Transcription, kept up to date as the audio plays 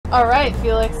All right,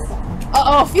 Felix.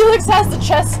 Uh-oh, Felix has the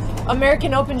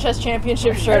American Open Chess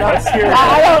Championship shirt on. I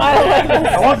don't like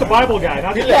this. I want the Bible guy,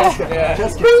 not the chess guy. Yeah.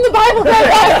 Bring the Bible guy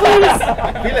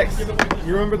back, please. Felix,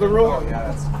 you remember the rule?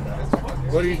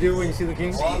 What do you do when you see the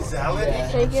king? Jeez,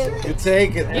 Alex. Take it. You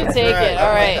take it. You take it.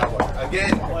 All right.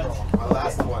 Again, my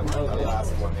last one. The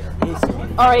last one here.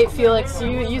 All right, Felix.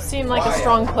 You seem like a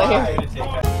strong player.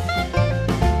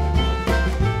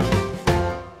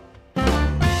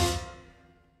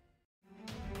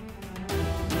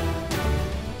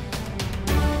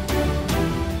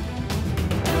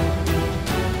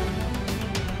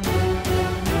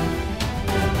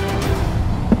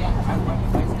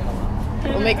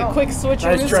 We'll make a quick switch.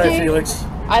 Nice try, Felix.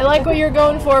 I like what you're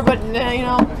going for, but you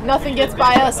know, nothing gets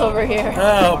by us over here.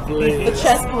 Oh, please. The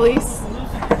chess police.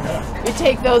 We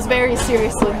take those very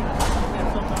seriously.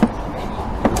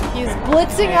 He's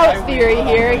blitzing out theory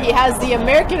here. He has the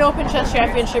American Open Chess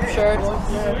Championship shirt.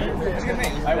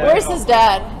 Where's his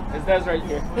dad? His dad's right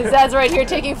here. His dad's right here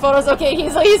taking photos. Okay,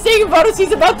 he's taking photos.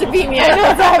 He's about to beat me. I know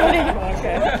what's happening.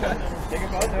 Okay. Take a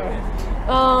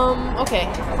photo. Okay.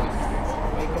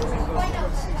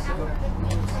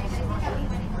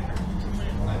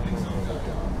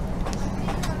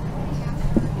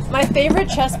 My favorite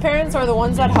chess parents are the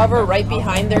ones that hover right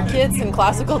behind their kids in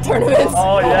classical tournaments.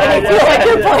 Oh, yeah, and I feel like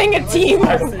they're playing a team.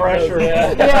 That's pressure.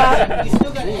 Yeah.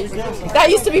 That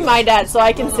used to be my dad, so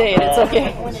I can say it. It's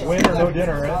okay. Win or no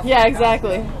dinner, right? Yeah,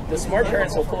 exactly. The smart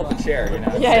parents will pull up a chair, you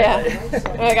know. Yeah.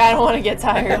 Like, I don't want to get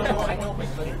tired.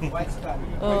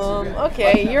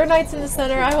 Okay, your knight's in the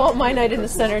center. I want my knight in the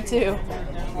center, too.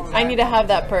 I need to have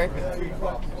that perk.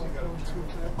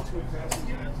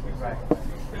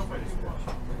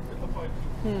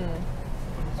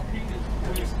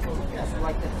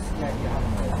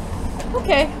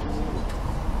 Okay.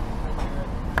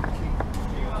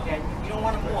 You don't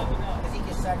want to move because he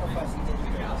can sacrifice.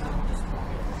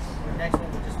 Your next one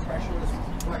will just pressure this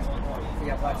one.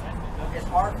 It's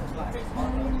hard for black.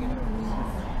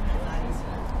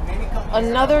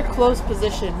 Another close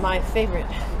position, my favorite.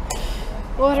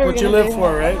 What are we What you gonna live do?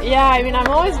 for, right? Yeah, I mean, I'm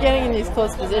always getting in these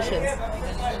close positions.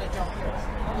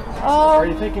 Are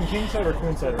you thinking king side or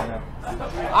queen side right now?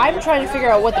 I'm trying to figure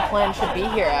out what the plan should be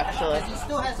here, actually.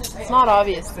 It's not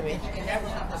obvious to me.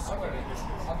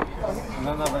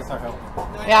 No, let's talk about.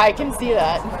 Yeah, I can see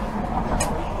that.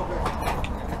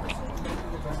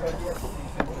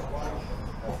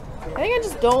 I think I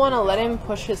just don't want to let him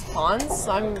push his pawns,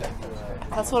 so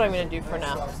that's what I'm going to do for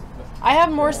now. I have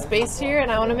more space here,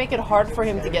 and I want to make it hard for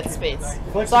him to get space.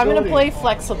 So I'm going to play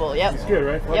flexible, yep. It's good,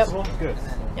 right? Flexible? Yep. Good.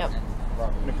 Yep.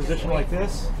 In a position like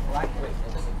this,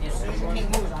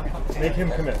 make him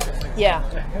commit. Yeah.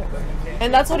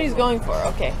 And that's what he's going for,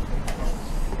 okay.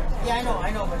 Yeah,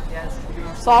 I know, but yes.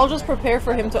 So I'll just prepare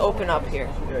for him to open up here.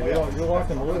 Yeah, you'll lock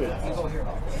him loaded.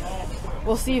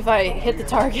 We'll see if I hit the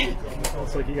target.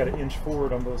 Looks like you got to inch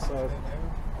forward on both sides.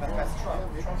 I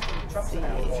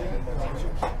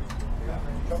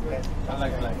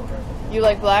like black. You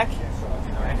like black?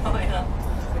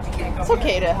 It's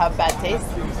okay to have bad taste.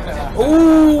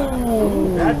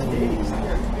 Ooh! Bad taste.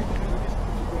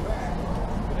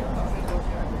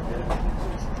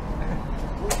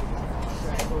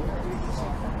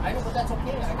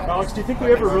 Alex, do you think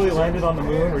we ever really landed on the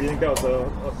moon, or do you think that was a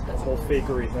whole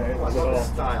fakery thing? Was it all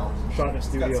shot in a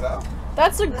studio?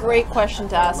 That's a great question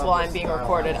to ask while I'm being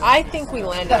recorded. I think we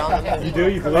landed on the moon. You do?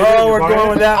 You believe it? Oh, You we're buy going it?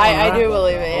 with that one. I do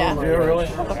believe it, yeah. Do you really?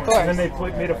 Of And course. then they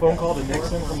made a phone call to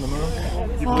Nixon from the moon?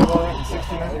 You believe all that in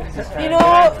 69? You know,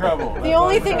 the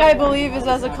only thing I believe is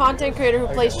as a content creator who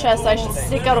plays chess, I should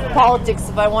stick out of politics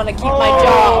if I want to keep my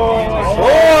job.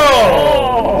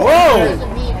 Whoa! Whoa!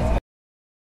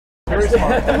 Very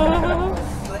smart.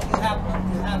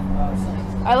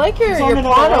 I like your Someone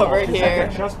pawn else. over He's here.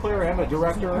 like a chess player and a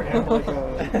director and like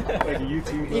a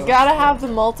YouTube. You gotta have the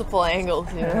multiple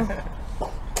angles, you know?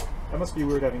 That must be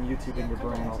weird having YouTube in your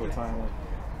brain all the time.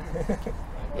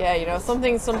 Yeah, you know,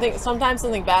 sometimes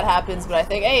something bad happens, but I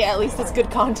think, hey, at least it's good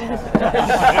content.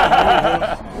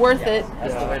 Worth it.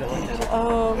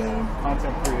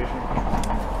 Content creation.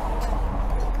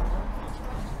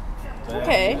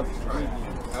 Okay.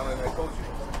 Alan, I told you.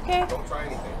 Okay. Don't try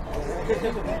anything.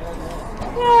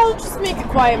 Yeah, I'll just make a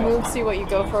quiet move, see what you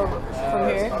go for from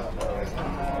here.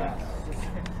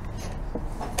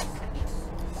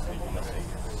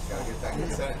 Gotta get that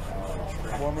consent.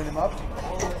 Warming him up.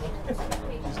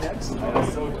 Who's next?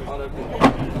 So caught up in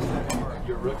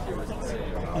your rookie was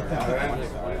insane.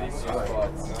 One of these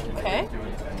spots. Okay.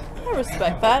 I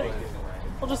respect that.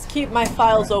 I'll just keep my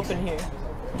files open here.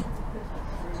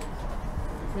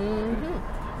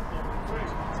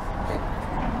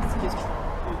 Excuse me.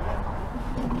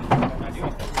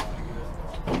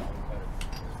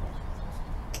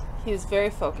 He's very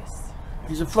focused.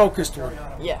 He's a focused one.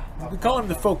 Yeah. We call him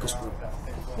the focused one.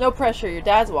 No pressure. Your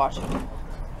dad's watching.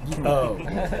 Oh.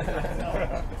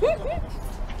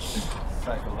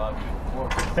 Psychological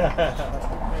warfare.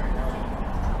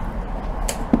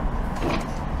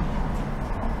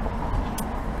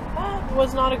 That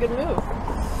was not a good move.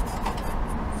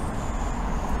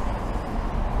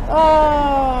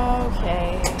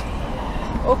 Okay.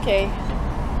 Okay.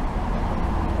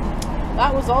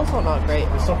 That was also not great.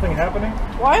 Is something happening?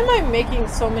 Why am I making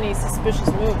so many suspicious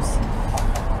moves?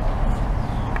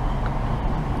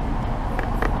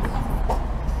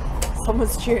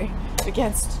 Someone's cheering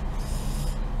against.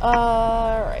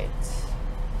 Right.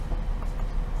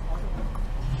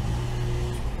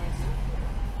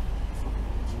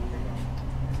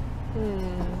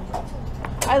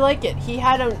 I like it. He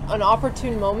had an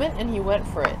opportune moment and he went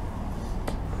for it.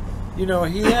 You know,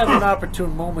 he had an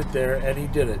opportune moment there and he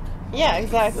did it. Yeah,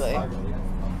 exactly.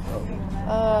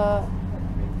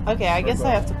 Okay, I guess I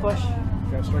have to push.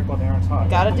 Gotta strike while the iron's hot.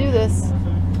 Gotta do this.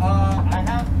 I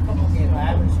have a couple games. I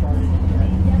haven't started yet.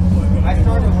 I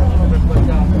started a little bit, but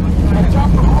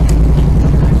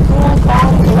Cool,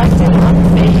 calm, collected,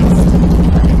 unfazed.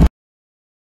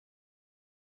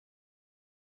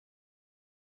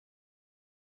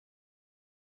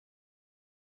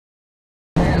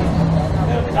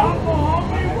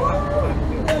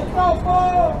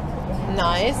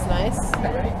 Nice, nice.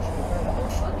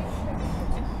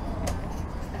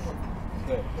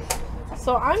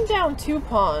 So I'm down 2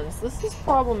 pawns. This is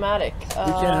problematic. We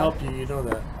can't help you, you know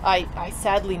that. I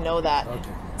sadly know that. Okay.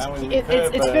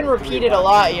 It's been repeated a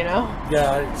lot, you know?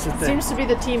 Yeah, it's a thing. Seems to be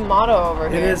the team motto over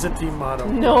here. It is a team motto.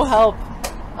 No help.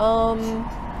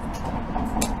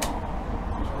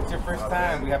 It's your first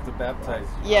time. We have to baptize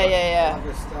you. Yeah.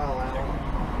 Good style, Alan.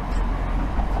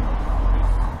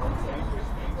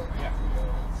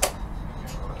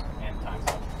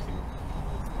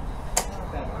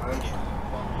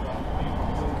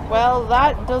 Well,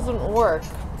 that doesn't work,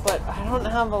 but I don't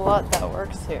have a lot that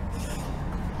works here.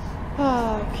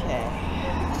 Okay.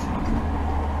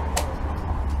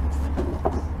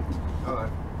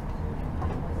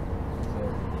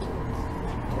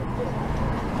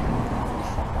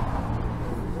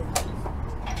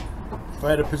 If I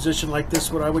had a position like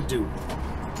this, what I would do.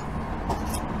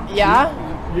 Yeah?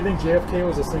 You think JFK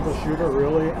was a single shooter,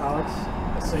 really, Alex?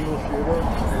 A single shooter,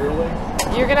 really?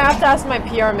 You're gonna have to ask my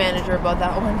PR manager about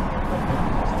that one.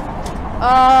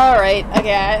 Alright,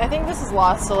 okay, I think this is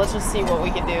lost, so let's just see what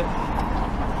we can do.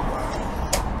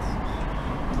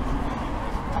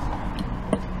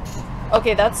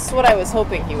 Okay, that's what I was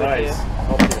hoping he would Nice. do.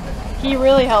 He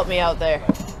really helped me out there.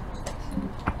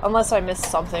 Unless I missed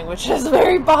something, which is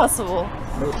very possible.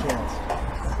 No chance.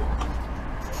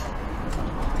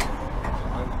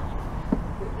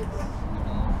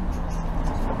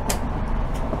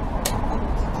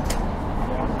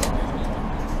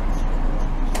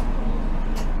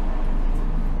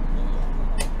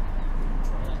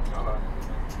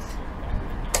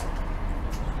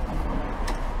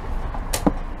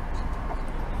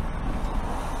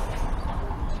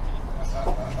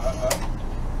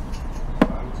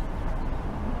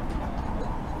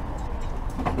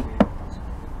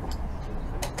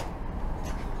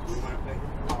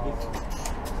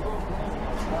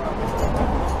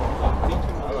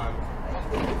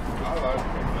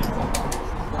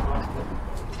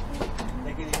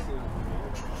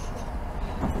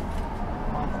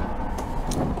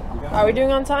 Are we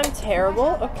doing on time?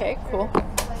 Terrible. Okay, cool.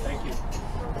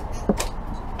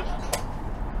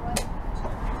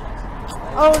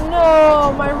 Oh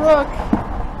no, my rook.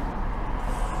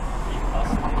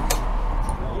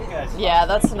 Yeah,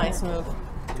 that's a nice move.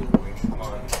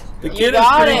 The You kid is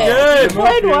got pretty it. good. He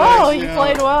played well. He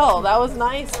played well. That was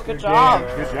nice. Good job.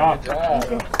 Good job. Good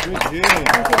game.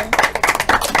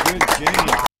 Good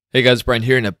game. Hey guys, Brian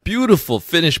here, and a beautiful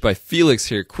finish by Felix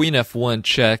here, Queen F1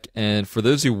 check. And for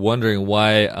those of you wondering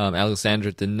why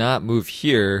Alexandra did not move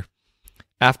here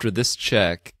after this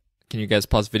check, can you guys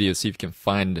pause the video, see if you can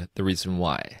find the reason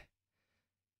why?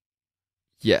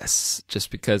 Yes,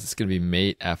 just because it's going to be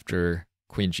mate after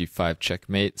Queen G5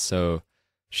 checkmate. So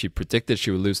she predicted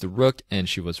she would lose the rook, and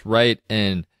she was right.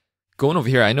 And going over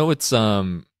here, I know it's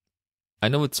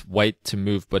white to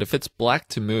move, but if it's black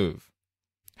to move,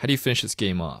 how do you finish this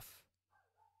game off?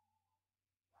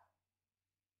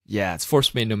 Yeah, it's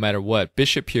forced mate no matter what.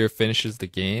 Bishop here finishes the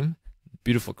game.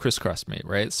 Beautiful crisscross mate,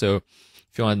 right? So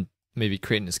if you want to maybe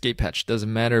create an escape hatch,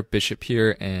 doesn't matter. Bishop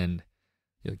here, and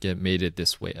you'll get mated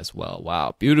this way as well.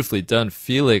 Wow, beautifully done,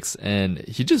 Felix. And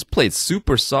he just played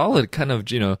super solid, kind of,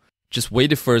 just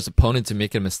waited for his opponent to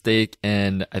make a mistake.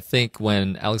 And I think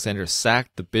when Alexandra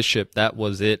sacked the bishop, that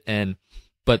was it.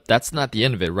 But that's not the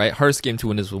end of it, right? Hardest game to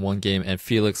win is with one game, and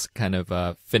Felix kind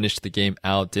of finished the game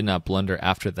out, did not blunder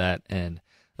after that, and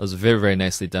it was very, very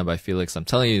nicely done by Felix. I'm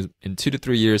telling you, in 2 to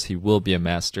 3 years, he will be a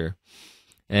master.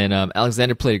 And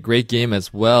Alexander played a great game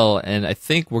as well, and I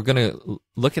think we're going to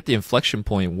look at the inflection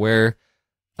point where,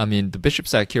 I mean, the bishop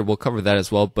sack here, we'll cover that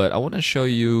as well, but I want to show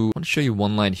you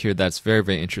one line here that's very,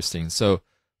 very interesting. So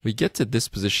we get to this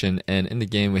position, and in the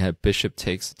game, we have bishop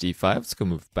takes d5. Let's go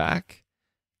move back.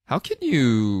 How can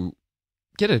you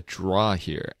get a draw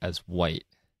here as white?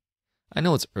 I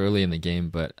know it's early in the game,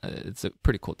 but it's a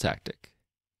pretty cool tactic.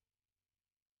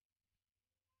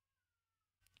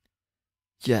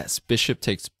 Yes, bishop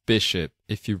takes bishop.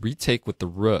 If you retake with the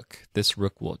rook, this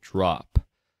rook will drop.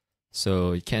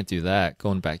 So you can't do that.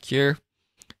 Going back here,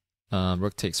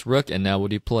 rook takes rook, and now what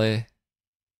do you play?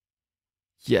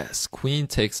 Yes, queen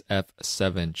takes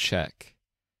f7 check.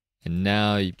 And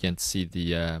now you can see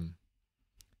the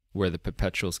where the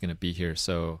perpetual is going to be here.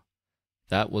 So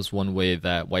that was one way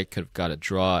that white could have got a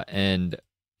draw. And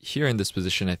here in this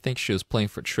position, I think she was playing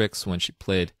for tricks when she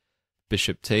played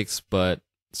bishop takes, but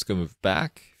let's go move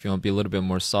back if you want to be a little bit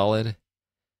more solid.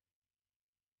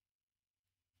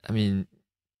 I mean,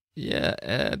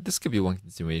 yeah, this could be one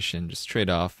continuation. Just trade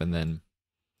off and then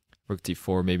rook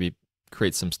d4, maybe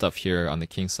create some stuff here on the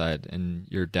king side, and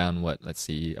you're down, what, let's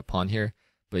see, a pawn here.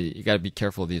 But you got to be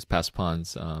careful of these passed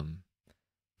pawns.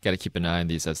 Got to keep an eye on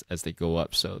these as they go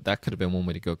up. So that could have been one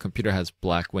way to go. Computer has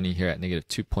black winning here at negative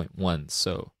 2.1.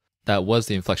 So that was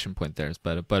the inflection point there.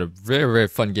 But a very, very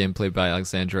fun game played by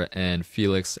Alexandra and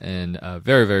Felix, and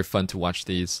very, very fun to watch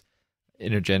these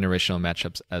intergenerational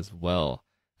matchups as well.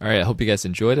 All right, I hope you guys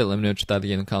enjoyed it. Let me know what you thought of the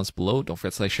game in the comments below. Don't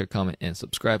forget to like, share, comment, and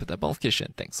subscribe with that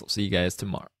notification. Thanks. I'll see you guys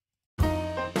tomorrow.